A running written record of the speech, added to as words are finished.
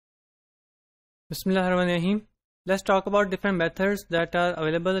Bismillahirrahmanirrahim. Let's talk about different methods that are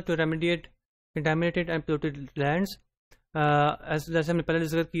available to remediate contaminated and polluted lands. जैसे हमने पहले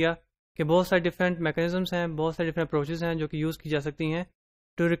discuss किया कि बहुत सारे डिफरेंट मैकेनिज्म्स हैं, बहुत सारे डिफरेंट अप्रोचेस हैं जो कि यूज़ की जा सकती हैं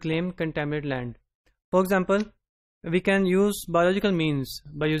to reclaim contaminated land. For example, we can use biological means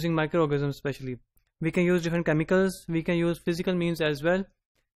by using microorganisms especially. We can use different chemicals, we can use physical means as well.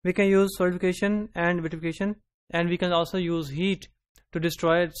 We can use solidification and vitrification, and we can also use heat to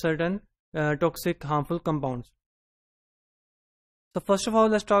destroy certain toxic harmful compounds. So first of all,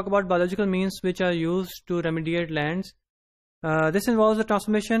 let's talk about biological means which are used to remediate lands. This involves the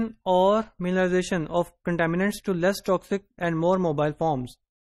transformation or mineralization of contaminants to less toxic and more mobile forms.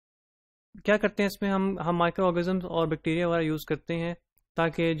 क्या करते हैं इसमें हम micro organisms और bacteria वगैरह use करते हैं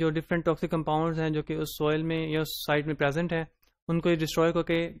ताकि जो डिफरेंट टॉक्सिक कंपाउंड्स हैं जो कि उस सॉइल में या उस साइट में प्रेजेंट हैं उनको डिस्ट्रॉय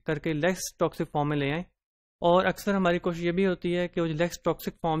करके लेस टॉक्सिक फॉर्म में ले आएँ. और अक्सर हमारी कोशिश ये भी होती है कि वो जो लेस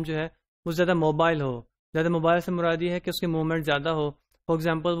टॉक्सिक फॉर्म जो है वो ज़्यादा मोबाइल हो. ज़्यादा मोबाइल से मुराद ये है कि उसकी मूवमेंट ज़्यादा हो. फॉर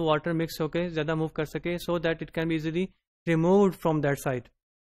एग्जाम्पल, वो वाटर मिक्स होकर ज़्यादा मूव कर सके so that it can be easily removed from that site.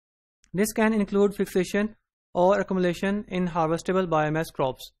 This can include fixation और अकोमोडेशन इन हार्वेस्टेबल biomass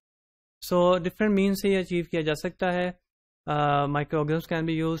crops. So different means से ये अचीव किया जा सकता है. Microorganisms can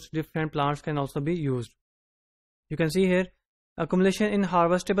be used, different plants can also be used. You can see here accumulation in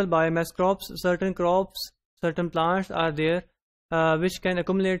harvestable biomass crops. Certain crops, certain plants are there which can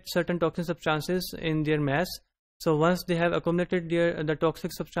accumulate certain toxic substances in their mass. So once they have accumulated the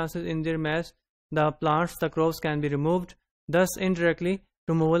toxic substances in their mass, the plants, the crops can be removed, thus indirectly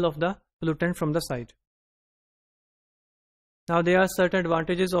removal of the pollutant from the site. Now there are certain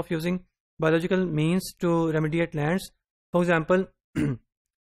advantages of using biological means to remediate lands. For example,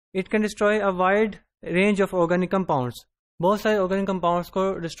 it can destroy a wide range of organic compounds. बहुत सारे organic compounds को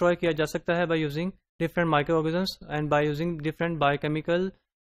destroy किया जा सकता है by using different microorganisms and by using different biochemical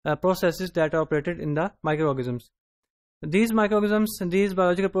processes that are operated in the microorganisms. These microorganisms, these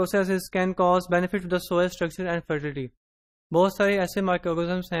biological processes can cause benefit to the soil structure and fertility. बहुत सारे ऐसे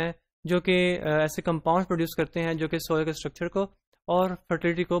microorganisms हैं जो कि ऐसे compounds produce करते हैं जो कि सॉइल के स्ट्रक्चर को और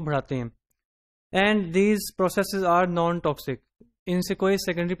फर्टिलिटी को बढ़ाते हैं. And these processes are non toxic. इनसे कोई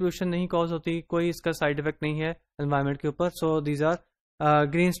सेकेंडरी पोल्यूशन नहीं कॉज होती, कोई इसका साइड इफेक्ट नहीं है एनवायरनमेंट के ऊपर. So these are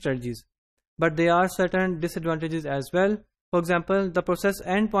green strategies, but they are certain disadvantages as well. For example, the process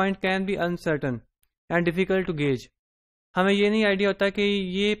and point can be uncertain and difficult to gauge. हमें ये नहीं आइडिया होता कि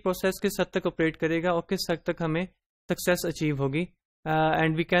ये प्रोसेस किस हद तक ऑपरेट करेगा और किस हद तक हमें सक्सेस अचीव होगी.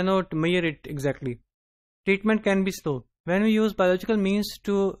 And we cannot measure it exactly. Treatment can be slow. When we use biological means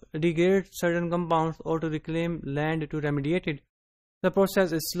to degrade certain compounds or to reclaim land to remediate it, the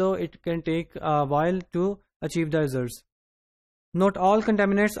process is slow. It can take a while to achieve the results. Not all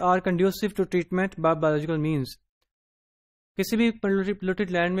contaminants are conducive to treatment by biological means. किसी भी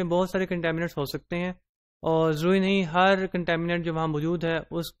polluted land में बहुत सारे contaminants हो सकते हैं और ज़रूरी नहीं हर contaminant जो वहाँ मौजूद है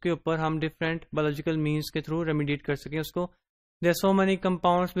उसके ऊपर हम different biological means के through remediate कर सकें उसको. There are so many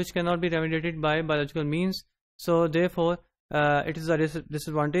compounds which cannot be remediated by biological means, so therefore it is a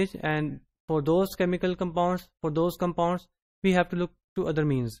disadvantage, and for those chemical compounds, for those compounds we have to look to other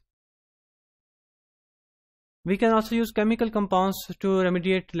means. We can also use chemical compounds to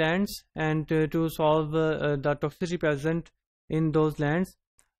remediate lands and to solve the toxicity present in those lands.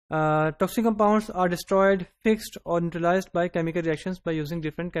 Toxic compounds are destroyed, fixed or neutralized by chemical reactions by using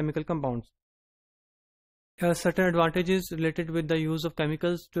different chemical compounds. There are certain advantages related with the use of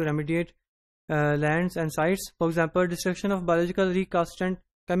chemicals to remediate lands and sites. For example, destruction of biological recalcitrant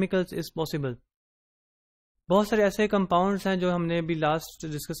chemicals is possible. बहुत सारे ऐसे compounds हैं जो हमने अभी last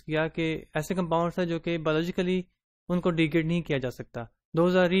discuss किया कि ऐसे कंपाउंड्स हैं जो कि बायोलॉजिकली उनको डिग्रेड नहीं किया जा सकता.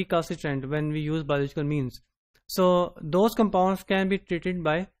 Those are recalcitrant when we use biological means. So those compounds can be treated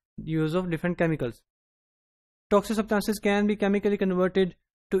by use of different chemicals. Toxic substances can be chemically converted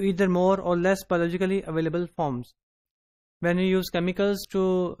to either more or less biologically available forms. When we use chemicals to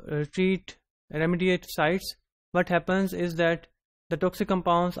treat remediate sites, what happens is that the toxic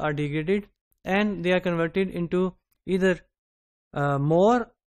compounds are degraded and they are converted into either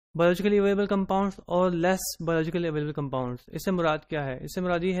more biologically available compounds or less biologically available compounds. इससे मुराद क्या है? इससे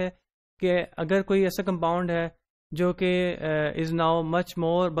मुराद ये है कि अगर कोई ऐसा कंपाउंड है जो कि is now much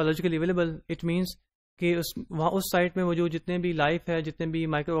more biologically available, it means कि उस साइट में मौजूद जितने भी लाइफ है, जितने भी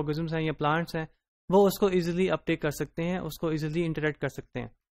माइक्रो ऑर्गेनिजम्स हैं या प्लांट्स हैं, वो उसको इजीली अपटेक कर सकते हैं, उसको इजीली इंटरेक्ट कर सकते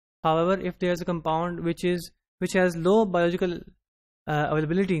हैं. However, if there is a compound which has low biological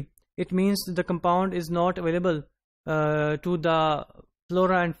availability, it means the compound is not available to the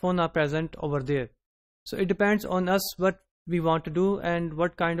flora and fauna present over there. So it depends on us what we want to do and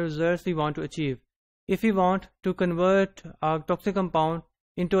what kind of results we want to achieve. If we want to convert a toxic compound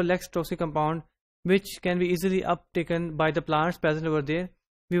into a less toxic compound, which can be easily uptaken by the plants present over there,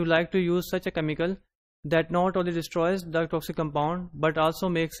 we would like to use such a chemical that not only destroys the toxic compound but also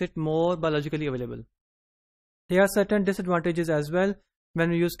makes it more biologically available. There are certain disadvantages as well when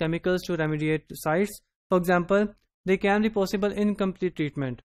we use chemicals to remediate sites. For example, there can be possible incomplete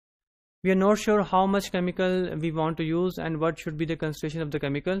treatment. We are not sure how much chemical we want to use and what should be the concentration of the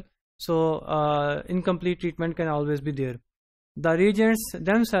chemical, so incomplete treatment can always be there. The reagents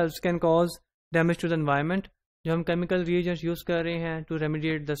themselves can cause damage to the environment. जो हम chemical reagents use कर रहे हैं to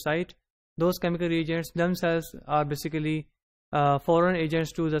remediate the site, those chemical reagents themselves are basically foreign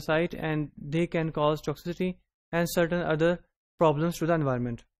agents to the site, and they can cause toxicity and certain other problems to the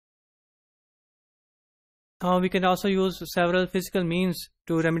environment. We can also use several physical means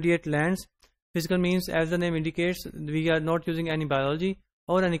to remediate lands. Physical means, as the name indicates, we are not using any biology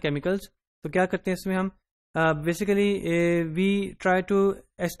or any chemicals. तो क्या करते हैं इसमें हम basically we try to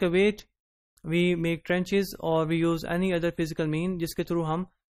excavate, we make trenches, or we use any other physical mean जिसके through हम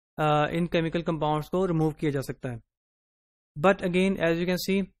इन chemical compounds को remove किया जा सकता है. But again, as you can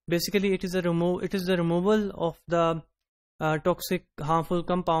see, basically it is the removal of the toxic, harmful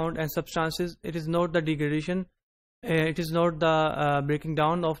compound and substances. It is not the degradation, it is not the breaking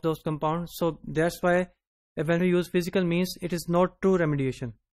down of those compounds. So that's why when we use physical means, it is not true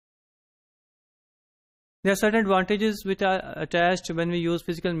remediation. There are certain advantages which are attached when we use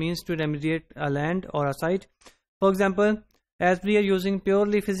physical means to remediate a land or a site. For example, as we are using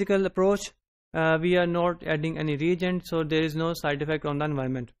purely physical approach, we are not adding any reagent, so there is no side effect on the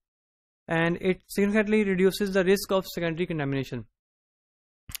environment, and it significantly reduces the risk of secondary contamination.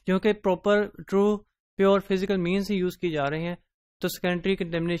 क्योंकि proper true pure physical means ही use किए जा रहे हैं, तो secondary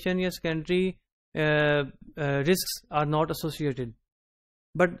contamination या secondary risks are not associated.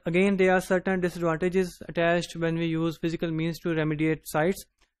 But again, there are certain disadvantages attached when we use physical means to remediate sites.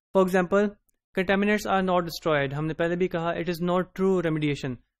 For example, contaminants are not destroyed. हमने पहले भी कहा, it is not true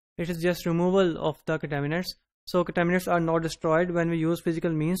remediation. It is just removal of the contaminants. So contaminants are not destroyed when we use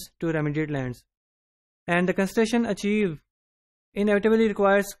physical means to remediate lands. And the concentration achieved inevitably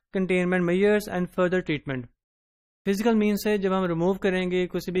requires containment measures and further treatment. Physical means से जब हम remove करेंगे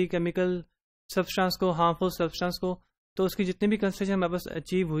किसी भी chemical substance को, harmful substance को, तो उसकी जितनी भी concentration हमारे पास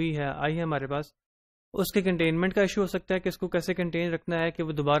achieve हुई है, आई है हमारे पास, उसके containment का issue हो सकता है कि इसको कैसे contain रखना है कि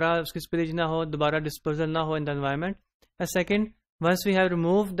वो दोबारा उसकी spillage ना हो, दोबारा dispersal ना हो in the environment. And second, once we have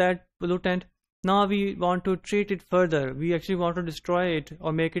removed that pollutant, now we want to treat it further. We actually want to destroy it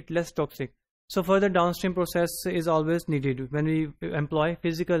or make it less toxic. So further downstream process is always needed when we employ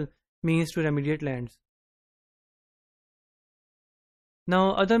physical means to remediate lands.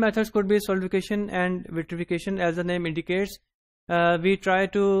 Now other methods could be solidification and vitrification. As the name indicates, we try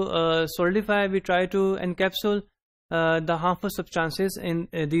to solidify, we try to encapsulate the harmful substances in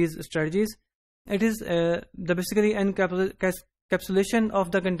these strategies. It is the basically encapsulation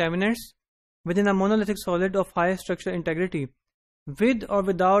of the contaminants within a monolithic solid of high structural integrity with or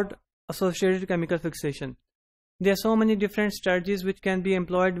without associated chemical fixation. There are so many different strategies which can be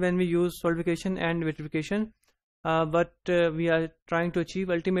employed when we use solidification and vitrification. What we are trying to achieve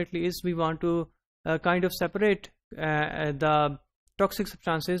ultimately is we want to kind of separate the toxic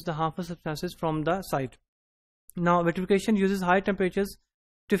substances, the harmful substances from the site. Now vitrification uses high temperatures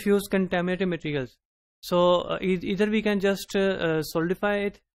to fuse contaminated materials. So either we can just solidify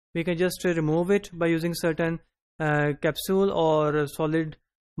it, we can just remove it by using certain capsule or solid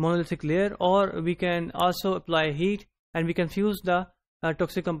monolithic layer, or we can also apply heat and we can fuse the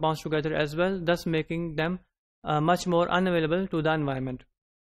toxic compounds together as well, thus making them much more unavailable to the environment.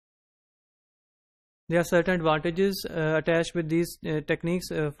 There are certain advantages attached with these techniques.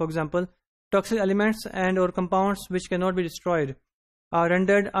 For example, toxic elements and or compounds which cannot be destroyed are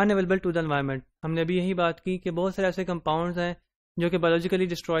rendered unavailable to the environment. हमने अभी यही बात की कि बहुत सारे ऐसे compounds हैं जो कि biologically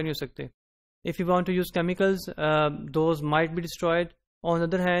destroy नहीं हो सकते. If you want to use chemicals, those might be destroyed. On the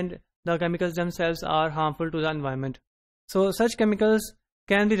other hand, the chemicals themselves are harmful to the environment. So such chemicals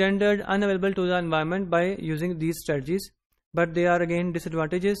can be rendered unavailable to the environment by using these strategies, but there are again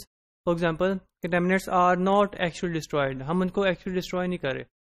disadvantages. For example, contaminants are not actually destroyed. हम उनको actually destroy नहीं कर रहे,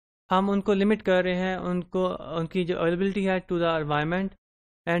 हम उनको limit कर रहे हैं, उनकी जो availability है to the environment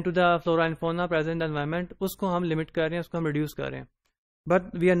and to the flora and fauna present in the environment, उसको हम limit कर रहे हैं, उसको हम reduce कर रहे हैं,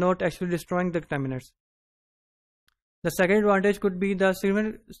 but we are not actually destroying the contaminants. The second advantage could be the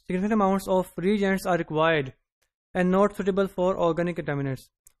significant amounts of reagents are required and not suitable for organic contaminants.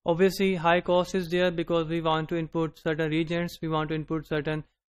 Obviously, high cost is there because we want to input certain reagents, we want to input certain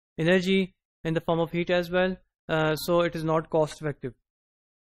energy in the form of heat as well, so it is not cost effective.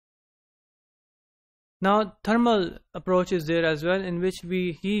 Now thermal approach is there as well, in which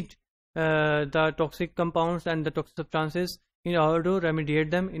we heat the toxic compounds and the toxic substances in order to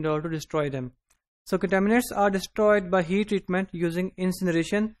remediate them, in order to destroy them. So contaminants are destroyed by heat treatment using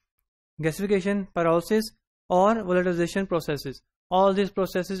incineration, gasification, pyrolysis, or volatilization processes. All these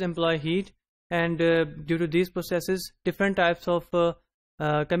processes employ heat, and due to these processes, different types of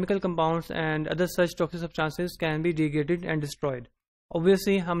chemical compounds and other such toxic substances can be degraded and destroyed.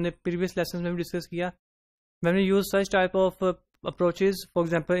 Obviously, हमने previous lessons में भी discuss किया, when we use such type of approaches, for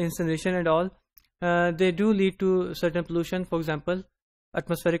example incineration and all, they do lead to certain pollution. For example,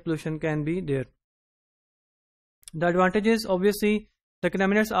 atmospheric pollution can be there. The advantages, obviously, the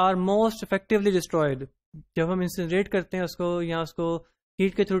contaminants are most effectively destroyed. जब हम incinerate करते हैं उसको या उसको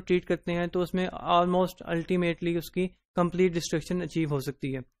heat के through treat करते हैं तो उसमें almost ultimately उसकी complete destruction achieve हो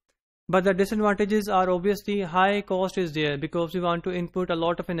सकती है. But the disadvantages are obviously high cost is there because we want to input a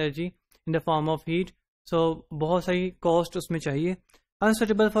lot of energy in the form of heat. So बहुत सारी cost उसमें चाहिए.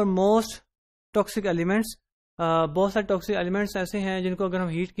 Unsuitable for most toxic elements. बहुत सारे toxic elements ऐसे हैं जिनको अगर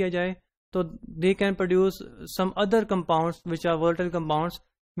हम heat किया जाए तो they can produce some other compounds which are volatile compounds,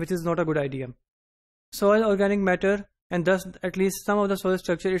 which is not a good idea. Soil organic matter and thus at least some of the soil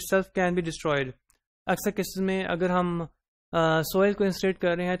structure itself can be destroyed. अक्सर cases में अगर हम soil को इंसरेट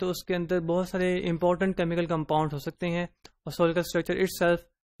कर रहे हैं तो उसके अंदर बहुत सारे important chemical compounds हो सकते हैं और soil का structure itself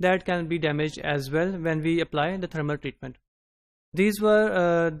that can be damaged as well when we apply the thermal treatment. These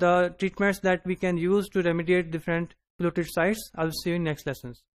were the treatments that we can use to remediate different polluted sites. I'll see you in next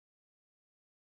lessons.